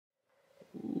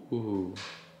Ooh,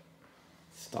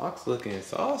 stock's looking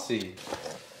saucy.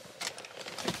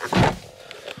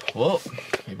 Well,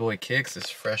 your boy Kicks is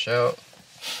fresh out.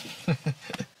 Your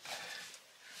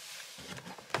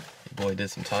boy did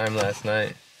some time last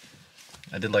night.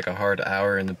 I did like a hard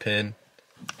hour in the pen.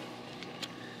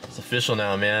 It's official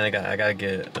now, man. I gotta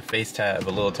get a face tat of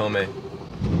a little Tome.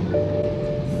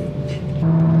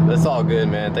 That's all good,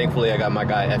 man. Thankfully, I got my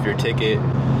guy F your ticket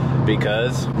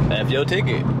because F your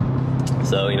ticket.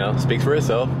 So, you know, speaks for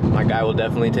itself. My guy will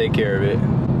definitely take care of it.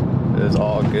 It's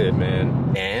all good,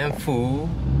 man. Damn, fool.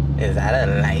 Is that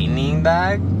a lightning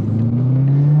bag?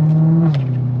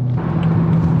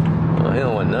 Oh, he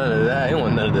don't want none of that. He don't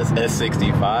want none of this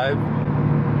S65.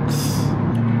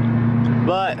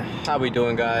 But, how we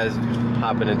doing, guys?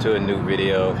 Hopping into a new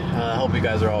video. I hope you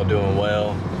guys are all doing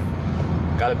well.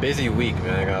 Got a busy week,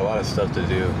 man. I got a lot of stuff to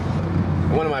do.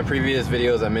 In one of my previous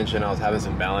videos, I mentioned I was having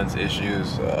some balance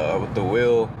issues with the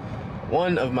wheel.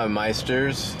 One of my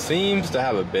Meisters seems to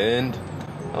have a bend,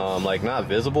 like not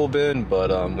visible bend, but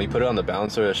when you put it on the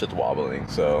balancer, it's just wobbling.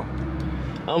 So,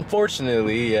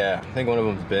 unfortunately, yeah, I think one of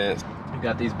them's bent. We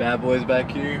got these bad boys back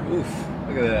here. Oof,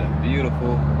 look at that,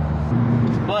 beautiful.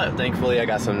 But thankfully, I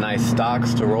got some nice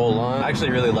stocks to roll on. I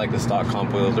actually really like the stock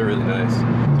comp wheels; they're really nice.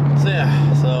 So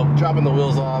yeah, so dropping the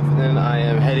wheels off, and then I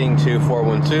am heading to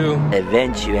 412.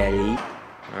 Eventually.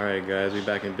 Alright guys, we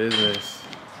back in business.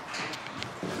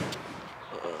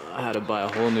 I had to buy a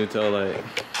whole new tail light.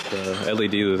 The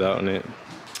LED was out in it.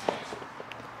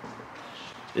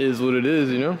 It is what it is,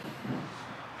 you know?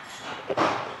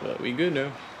 But we good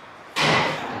now.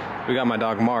 We got my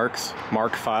dog Mark's,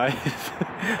 Mark 5.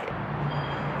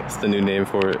 That's the new name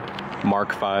for it,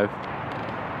 Mark 5.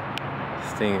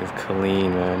 This thing is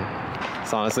clean, man.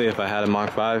 So honestly, if I had a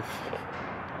Mach 5,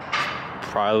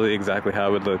 probably exactly how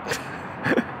it would look.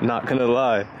 Not gonna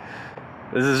lie.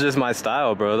 This is just my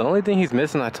style, bro. The only thing he's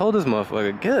missing, I told this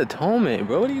motherfucker, get a Tome,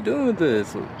 bro. What are you doing with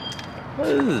this? What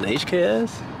is this,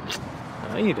 HKS?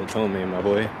 I need a Tome, my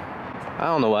boy. I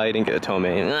don't know why he didn't get a Tome.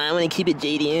 I want to keep it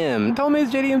JDM.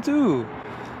 Tome's JDM too.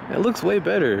 It looks way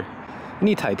better. You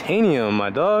need titanium, my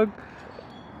dog.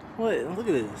 What? Look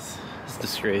at this. It's a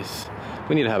disgrace.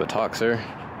 We need to have a talk, sir.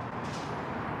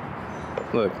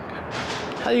 Look,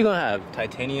 how you gonna have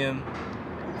titanium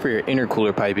for your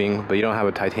intercooler piping, but you don't have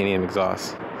a titanium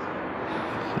exhaust?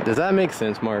 Does that make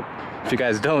sense, Mark? If you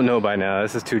guys don't know by now,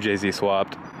 this is 2JZ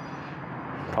swapped.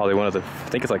 Probably one of the, I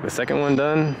think it's like the second one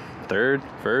done, third,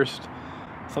 first,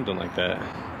 something like that.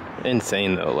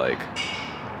 Insane though, like.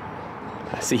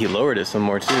 I see he lowered it some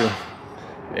more too.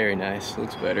 Very nice,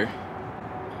 looks better.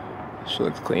 She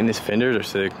looks clean. These fenders are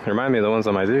sick. They remind me of the ones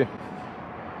on my Z.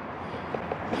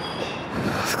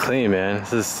 It's clean, man.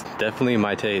 This is definitely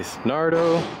my taste.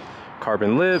 Nardo,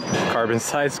 carbon lip, carbon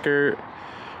side skirt,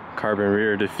 carbon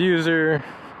rear diffuser,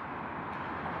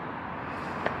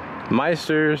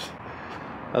 Meisters.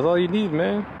 That's all you need,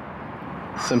 man.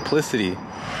 Simplicity.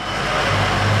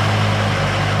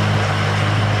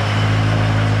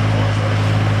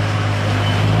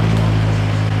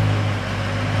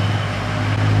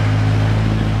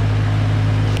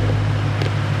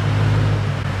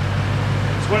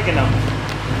 Working now.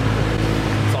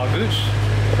 It's all gooch.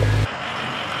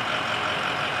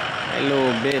 That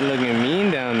little bit looking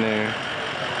mean down there.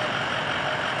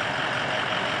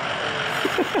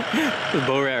 This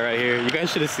Bo Rat right here. You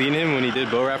guys should have seen him when he did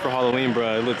Bo Rat for Halloween,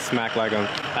 bro. It looked smack like him.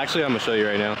 Actually, I'm gonna show you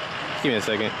right now. Give me a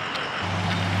second.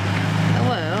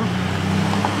 Hello.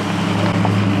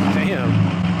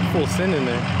 Damn. Full send in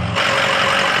there.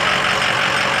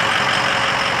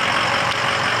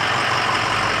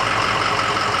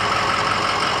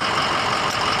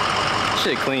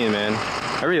 Shit clean, man.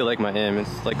 I really like my M.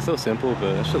 It's like so simple,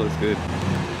 but that shit looks good.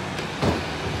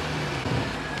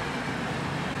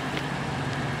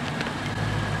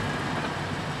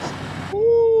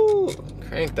 Woo!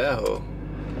 Crank that hoe.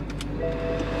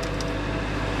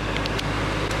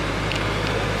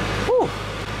 Woo!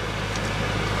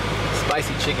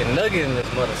 Spicy chicken nugget in this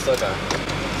motherfucker.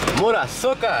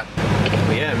 Murasuka!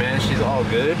 But yeah, man, she's all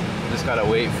good. Just gotta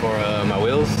wait for my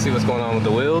wheels, see what's going on with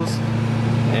the wheels.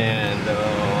 And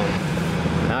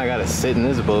now I gotta sit in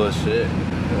this bullshit.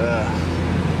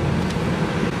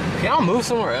 Can y'all move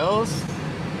somewhere else?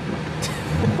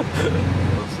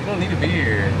 You don't need to be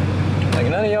here. Like,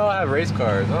 none of y'all have race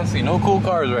cars. I don't see no cool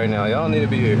cars right now. Y'all don't need to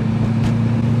be here.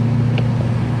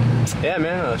 Yeah,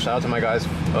 man, shout out to my guys,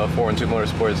 412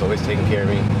 Motorsports, always taking care of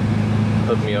me.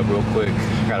 Hooked me up real quick.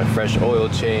 Got a fresh oil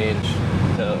change.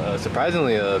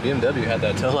 Surprisingly, BMW had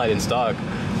that taillight in stock.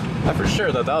 I for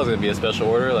sure thought that was gonna be a special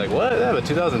order. Like, what? They have a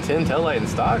 2010 taillight in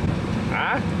stock?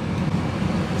 Ah?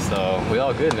 So we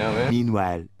all good now, man.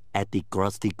 Meanwhile. at the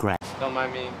Krusty Krab. Don't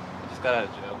mind me, I just got out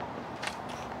of jail.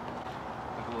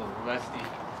 Look a little rusty,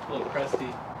 a little crusty. I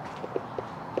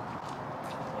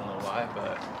don't know why,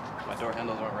 but my door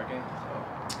handles aren't working, so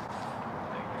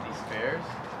like these spares.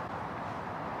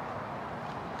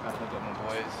 Gotta hook up my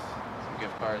boys, some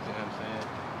gift cards, you know what I'm saying?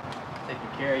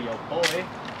 Taking care of your boy.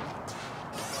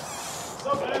 What's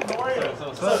up, man? How are you?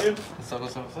 What's up, dude?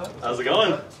 What's up? How's it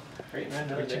going? Great, man.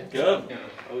 Good.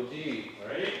 OG.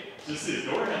 Alright. Just see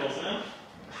the door handles now.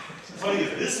 It's funny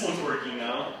that this one's working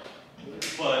now,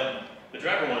 but the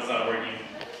driver one's not working.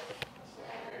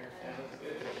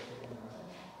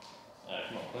 Alright,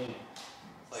 come on, clean.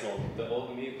 It's like the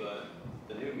old me, but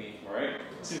the new me. Alright.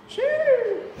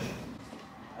 Cheers!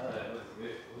 Oh, that looks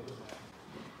good.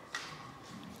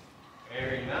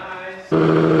 Very nice.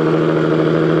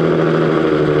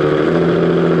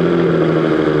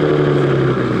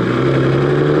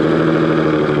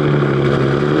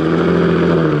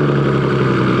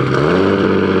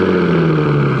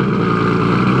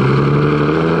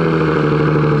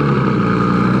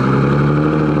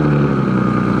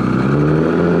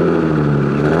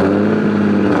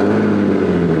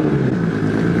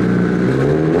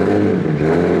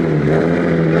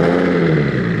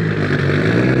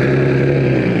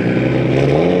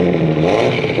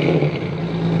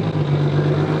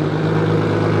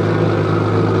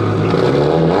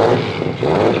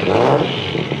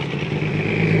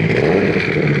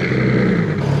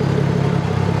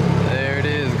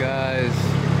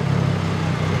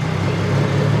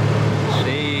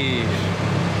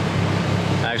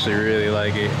 I actually really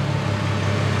like it.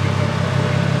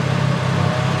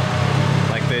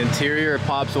 Like the interior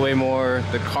pops way more,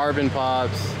 the carbon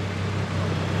pops.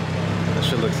 That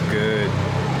shit looks good.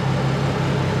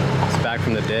 It's back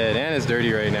from the dead and it's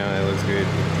dirty right now and it looks good.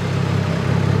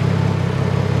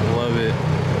 Love it.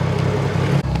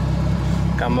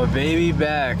 Got my baby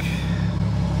back.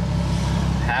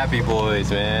 Happy boys,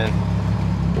 man.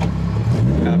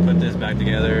 Gotta put this back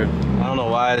together. I don't know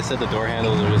why they said the door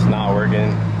handles are just not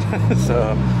working. So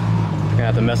I'm gonna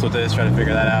have to mess with this, try to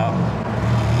figure that out.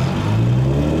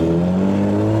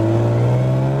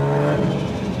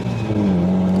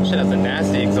 Shit has a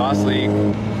nasty exhaust leak.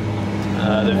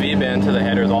 The V-bend to the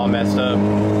header is all messed up.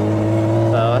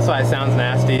 So that's why it sounds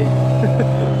nasty.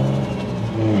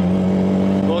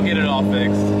 We'll get it all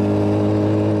fixed.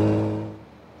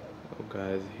 Oh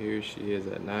guys, here she is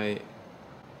at night.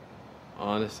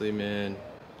 Honestly, man,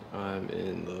 I'm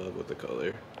in love with the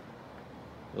color.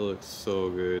 It looks so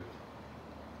good.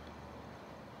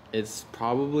 It's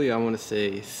probably, I want to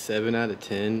say, 7 out of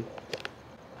 10.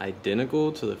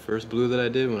 Identical to the first blue that I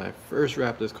did when I first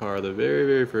wrapped this car the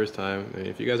very first time. I mean,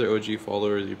 if you guys are OG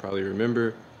followers, you probably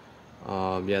remember.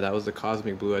 Yeah, that was the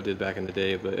cosmic blue I did back in the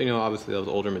day. But, you know, obviously that was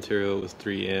older material. It was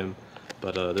 3M.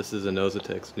 But this is a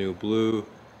Nosatex new blue.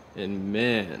 And,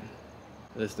 man,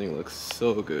 this thing looks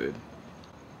so good.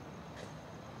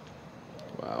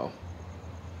 Wow.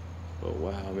 But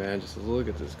wow, man, just look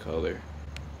at this color.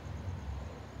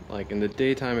 Like in the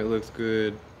daytime it looks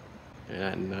good, and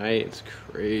at night it's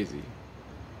crazy.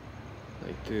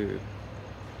 Like, dude,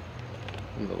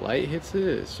 when the light hits it,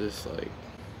 it's just like,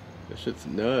 this shit's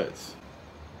nuts.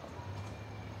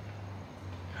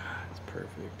 It's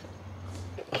perfect.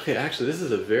 Okay, actually this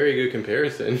is a very good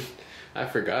comparison. I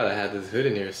forgot I had this hood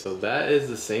in here. So that is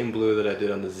the same blue that I did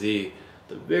on the Z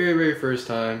the very first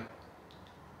time.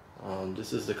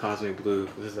 This is the cosmic blue.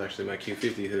 This is actually my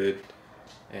Q50 hood,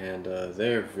 and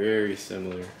they're very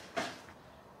similar.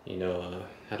 You know,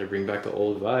 had to bring back the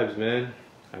old vibes, man.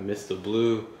 I missed the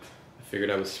blue. I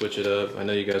figured I would switch it up. I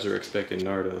know you guys were expecting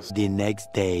Nardos. The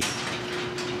next day.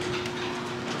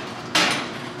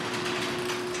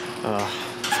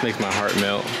 This makes my heart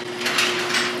melt.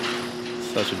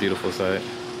 Such a beautiful sight.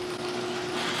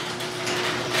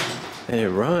 And it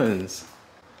runs.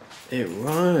 It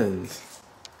runs.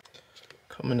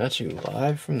 Coming at you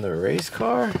live from the race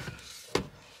car.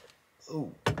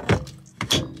 Oh.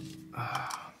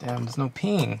 Damn, there's no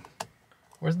ping.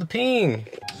 Where's the ping?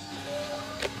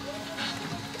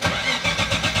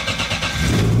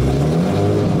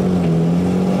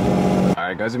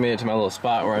 Alright guys, we made it to my little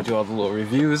spot where I do all the little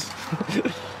reviews. Let's see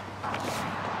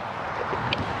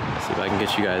if I can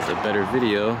get you guys a better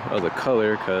video of the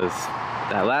color, because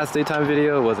that last daytime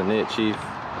video wasn't it, chief.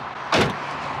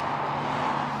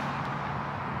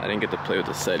 I didn't get to play with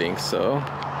the settings, so.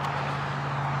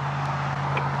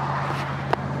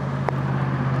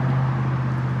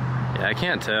 Yeah, I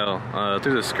can't tell.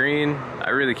 Through the screen, I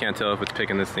really can't tell if it's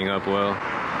picking this thing up well.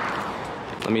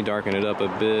 Let me darken it up a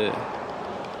bit.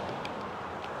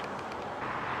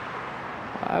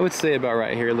 I would say about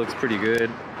right here, it looks pretty good.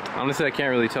 Honestly, I can't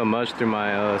really tell much through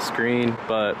my screen,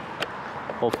 but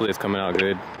hopefully it's coming out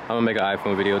good. I'm gonna make an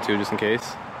iPhone video too, just in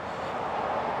case.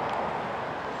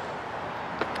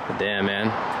 But damn, man,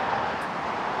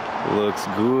 looks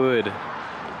good.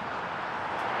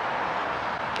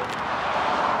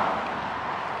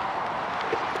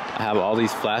 I have all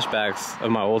these flashbacks of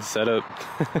my old setup.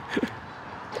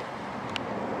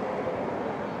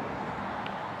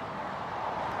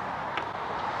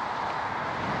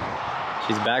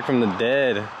 She's back from the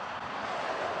dead.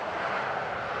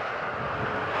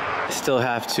 I still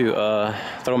have to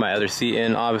throw my other seat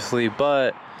in, obviously,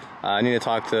 but I need to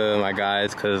talk to my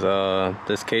guys because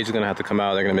this cage is gonna have to come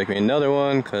out. They're gonna make me another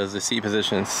one because the seat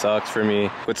position sucks for me.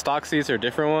 With stock seats or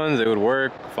different ones, it would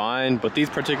work fine, but these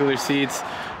particular seats,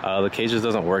 the cage just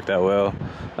doesn't work that well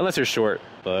unless you're short,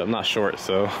 but I'm not short,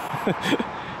 so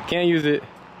can't use it.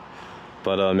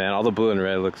 But man, all the blue and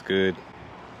red looks good.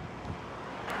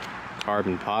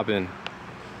 Carbon popping.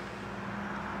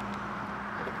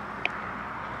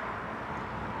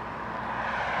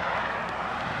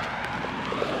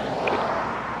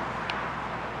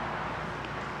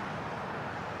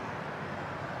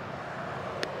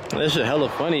 This shit hella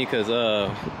funny because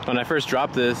when I first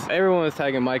dropped this, everyone was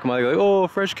tagging Mike like, oh,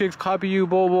 Fresh Kicks copy you,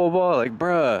 blah blah blah. Like,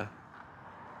 bruh,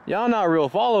 y'all not real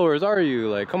followers, are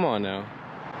you? Like, come on now.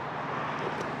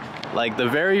 Like, the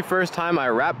very first time I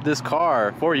wrapped this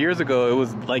car 4 years ago, it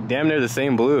was like damn near the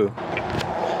same blue.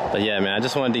 But yeah, man, I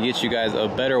just wanted to get you guys a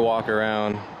better walk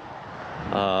around.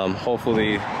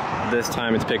 Hopefully this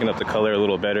time it's picking up the color a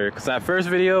little better. Because that first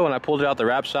video, when I pulled it out the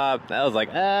wrap shop, I was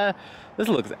like, this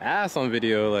looks ass on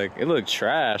video. Like, it looked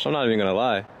trash. I'm not even gonna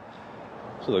lie.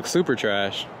 It looks super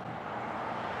trash.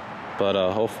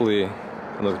 But hopefully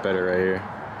it looks better right here.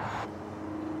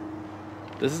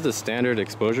 This is the standard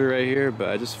exposure right here, but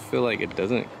I just feel like it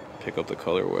doesn't pick up the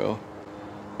color well.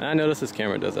 And I notice this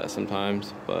camera does that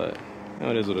sometimes, but you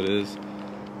know, it is what it is.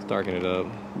 Let's darken it up,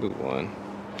 boot one.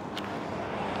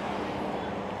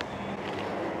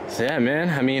 So yeah, man,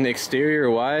 I mean,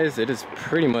 exterior wise, it is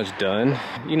pretty much done.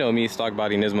 You know me, stock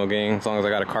body Nismo gang, as long as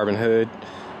I got a carbon hood,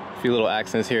 a few little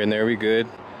accents here and there, we good.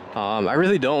 I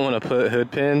really don't want to put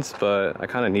hood pins, but I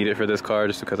kind of need it for this car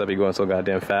just because I'd be going so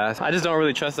goddamn fast. I just don't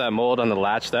really trust that mold on the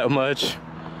latch that much.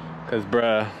 Cause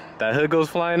bruh, that hood goes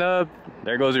flying up,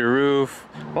 there goes your roof.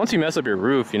 Once you mess up your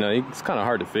roof, you know, it's kind of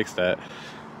hard to fix that.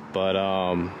 But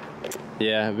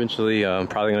yeah, eventually I'm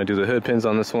probably gonna do the hood pins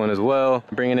on this one as well.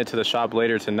 I'm bringing it to the shop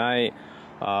later tonight.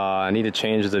 I need to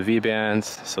change the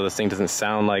V-bands so this thing doesn't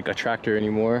sound like a tractor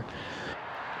anymore.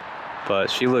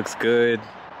 But she looks good.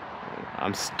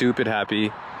 I'm stupid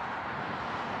happy.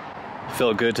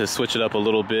 Felt good to switch it up a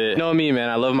little bit. You know me, man,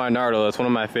 I love my Nardo. It's one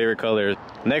of my favorite colors.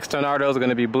 Next to Nardo is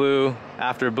gonna be blue.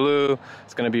 After blue,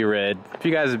 it's gonna be red. If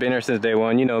you guys have been here since day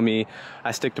one, you know me.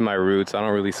 I stick to my roots. I don't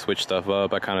really switch stuff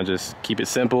up. I kind of just keep it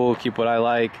simple, keep what I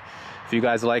like. If you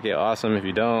guys like it, awesome. If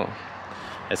you don't,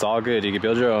 it's all good. You can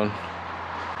build your own.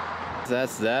 So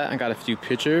that's that. I got a few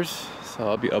pictures, so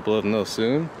I'll be uploading those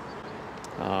soon.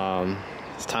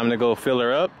 It's time to go fill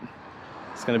her up.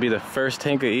 It's gonna be the first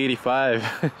tank of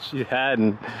 85 she had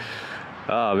in,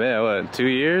 oh man, what, 2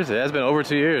 years? It has been over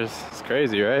 2 years. It's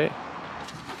crazy, right?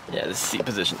 Yeah, this seat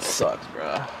position sucks,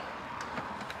 bro.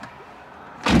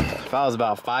 If I was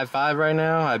about 5'5" right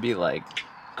now, I'd be like,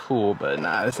 cool, but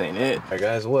nah, this ain't it. Alright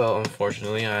guys, well,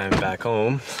 unfortunately, I am back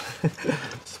home.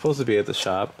 Supposed to be at the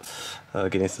shop,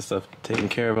 getting some stuff taken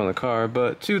care of on the car,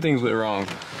 but two things went wrong.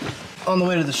 On the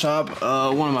way to the shop,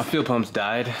 one of my fuel pumps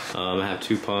died. I have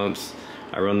two pumps.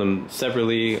 I run them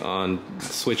separately on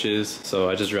switches, so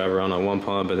I just drive around on one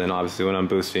pump, and then obviously when I'm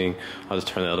boosting, I'll just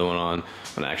turn the other one on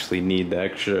when I actually need the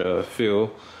extra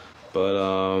fuel.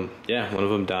 But yeah, one of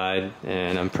them died,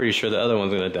 and I'm pretty sure the other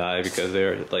one's gonna die because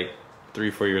they're like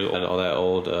 3-4 years old. All that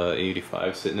old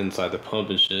 85 sitting inside the pump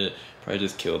and shit probably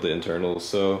just killed the internals.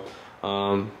 So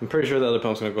I'm pretty sure the other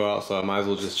pump's gonna go out, so I might as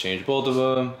well just change both of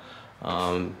them.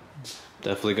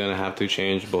 Definitely gonna have to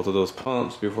change both of those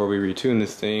pumps before we retune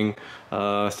this thing.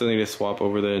 Still need to swap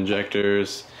over the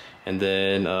injectors, and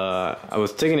then I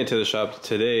was taking it to the shop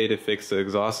today to fix the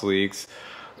exhaust leaks,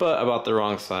 but I bought the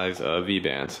wrong size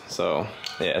V-bands. So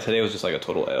yeah, today was just like a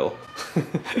total L.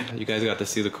 You guys got to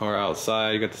see the car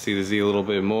outside, you got to see the Z a little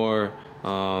bit more.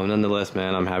 Nonetheless,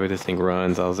 man, I'm happy this thing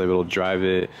runs. I was able to drive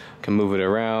it, can move it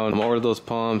around. I'm ordered those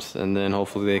pumps, and then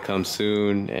hopefully they come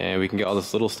soon and we can get all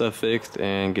this little stuff fixed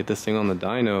and get this thing on the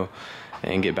dyno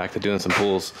and get back to doing some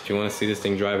pulls. If you want to see this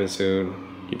thing driving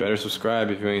soon, you better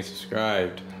subscribe if you ain't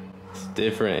subscribed. It's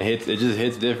different. It just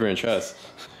hits different, trust.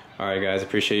 Alright guys,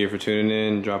 appreciate you for tuning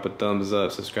in. Drop a thumbs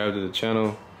up, subscribe to the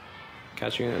channel.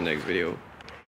 Catch you in the next video.